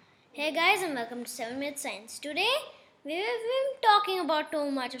Hey guys, and welcome to 7 Minute Science. Today we've been talking about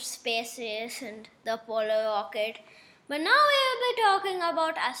too much of space race and the Apollo rocket, but now we'll be talking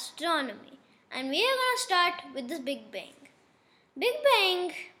about astronomy, and we are going to start with the Big Bang. Big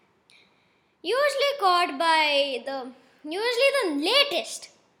Bang, usually called by the latest.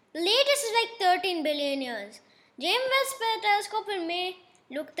 The latest is like 13 billion years. James Webb Space Telescope in May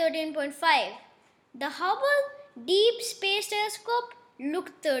looked 13.5. The Hubble Deep Space Telescope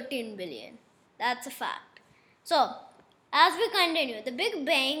looked 13 billion. That's a fact. So, as we continue, the Big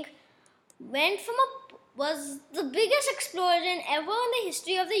Bang was the biggest explosion ever in the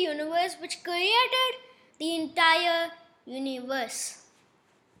history of the universe, which created the entire universe.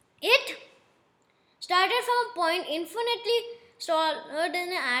 It started from a point infinitely smaller than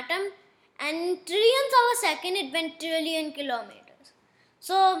an atom, and in trillions of a second it went trillion kilometers.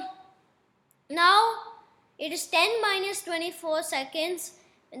 So now it is 10 minus 24 seconds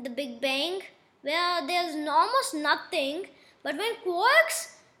in the Big Bang, where there's almost nothing, but when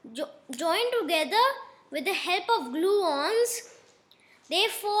quarks join together with the help of gluons, they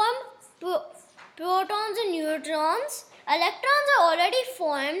form protons and neutrons. Electrons are already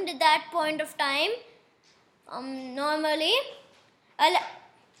formed at that point of time. Normally, after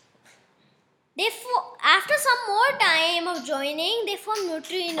some more time of joining, they form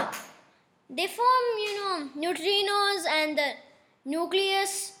neutrinos. They form, neutrinos and the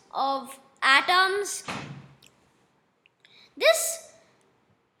nucleus of atoms. This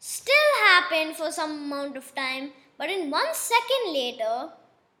still happened for some amount of time, but in 1 second later,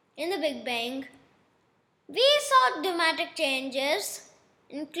 in the Big Bang, we saw dramatic changes,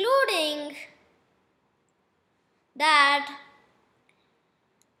 including that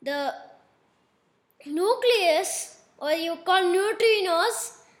the nucleus, or you call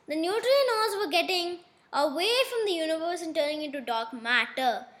neutrinos, the neutrinos were getting away from the universe and turning into dark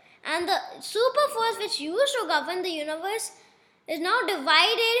matter. And the super force which used to govern the universe is now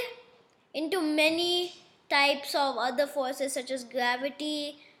divided into many types of other forces such as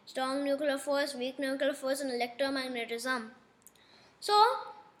gravity, strong nuclear force, weak nuclear force, and electromagnetism. So,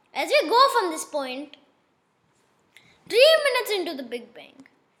 as we go from this point, 3 minutes into the Big Bang,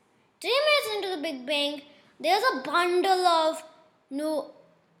 3 minutes into the Big Bang, there's a bundle of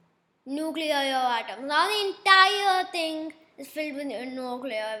nuclei of atoms. Now the entire thing is filled with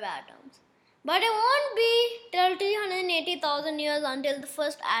nuclei of atoms. But it won't be till 380,000 years until the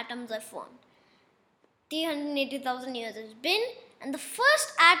first atoms are formed. 380,000 years has been, and the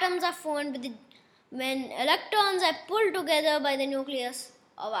first atoms are formed when electrons are pulled together by the nucleus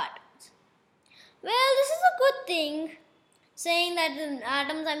of atoms. Well, this is a good thing, saying that the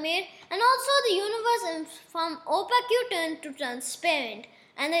atoms are made, and also the universe from opaque turned to transparent,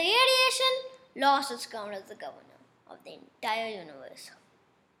 and the radiation lost its crown as the governor of the entire universe.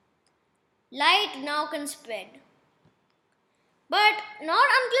 Light now can spread. But not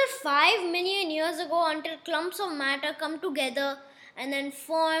until 5 million years ago, until clumps of matter come together and then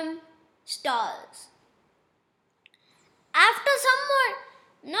form stars. After some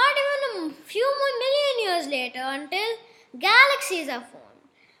more, not even a few more million years later, until galaxies are formed,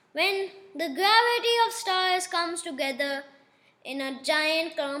 when the gravity of stars comes together in a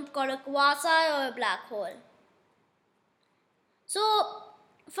giant clump called a quasar or a black hole. So,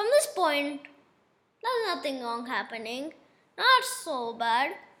 from this point, there's nothing wrong happening, not so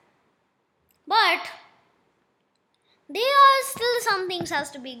bad, but there are still some things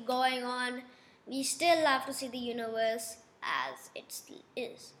has to be going on. We still have to see the universe as it still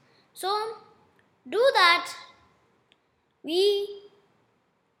is. So, do that. We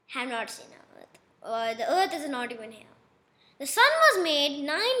have not seen our Earth, or the Earth is not even here. The Sun was made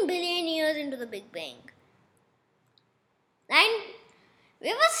 9 billion years into the Big Bang. And I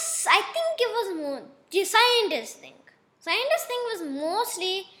think it was more, scientists think it was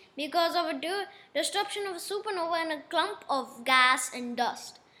mostly because of a disruption of a supernova and a clump of gas and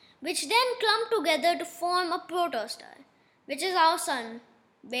dust, which then clumped together to form a protostar, which is our Sun,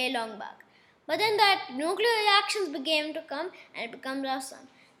 way long back. But then that nuclear reactions began to come, and it becomes our Sun.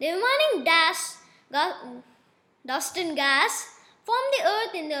 The remaining dust and gas form the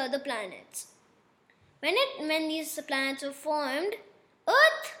Earth and the other planets. When these planets were formed,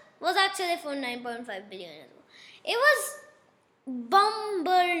 Earth was actually formed 9.5 billion years ago. It was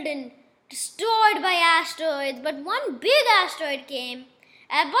bumbled and destroyed by asteroids, but one big asteroid came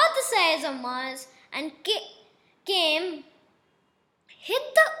about the size of Mars and hit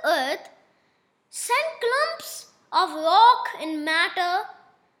the Earth, sent clumps of rock and matter.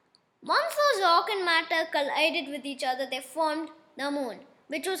 Once those rock and matter collided with each other, they formed the Moon,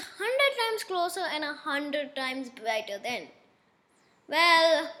 which was 100 times closer and 100 times brighter then.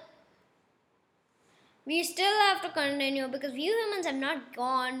 Well, we still have to continue because we humans have not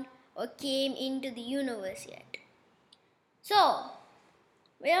gone or came into the universe yet. So,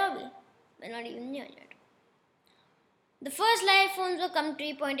 where are we? We're not even near yet. The first life forms will come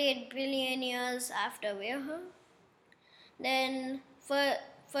 3.8 billion years after we're here. Then,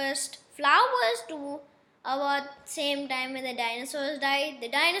 first flowers to about same time when the dinosaurs died. The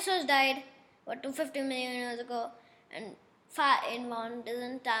dinosaurs died about 250 million years ago, and in mountains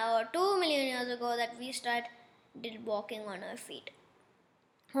or 2 million years ago that we started walking on our feet.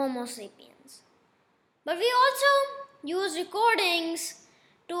 Homo sapiens. But we also use recordings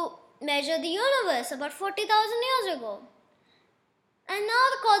to measure the universe about 40,000 years ago. And now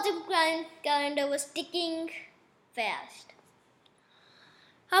the cosmic calendar was ticking fast.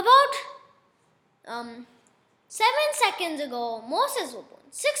 About 7 seconds ago, Moses was born.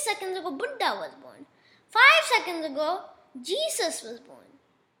 6 seconds ago, Buddha was born. 5 seconds ago, Jesus was born.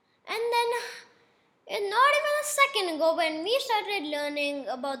 And then, not even a second ago, when we started learning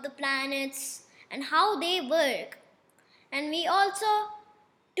about the planets and how they work, and we also,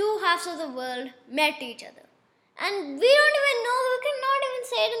 two halves of the world met each other. And we don't even know, we cannot even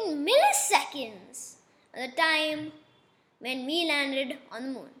say it in milliseconds, at the time when we landed on the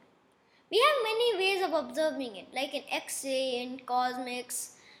moon. We have many ways of observing it, like in X-ray and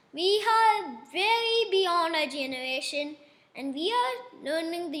cosmics. We are very beyond our generation, and we are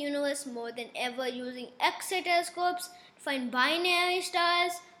learning the universe more than ever using X-ray telescopes to find binary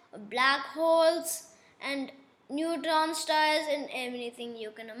stars, black holes, and neutron stars, and everything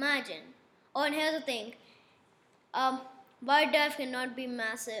you can imagine. Oh, and here's the thing. White dwarf cannot be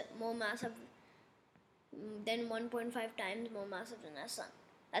more massive than 1.5 times more massive than our sun.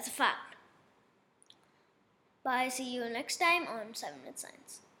 That's a fact. Bye, see you next time on 7 Minute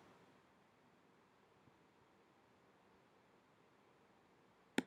Science.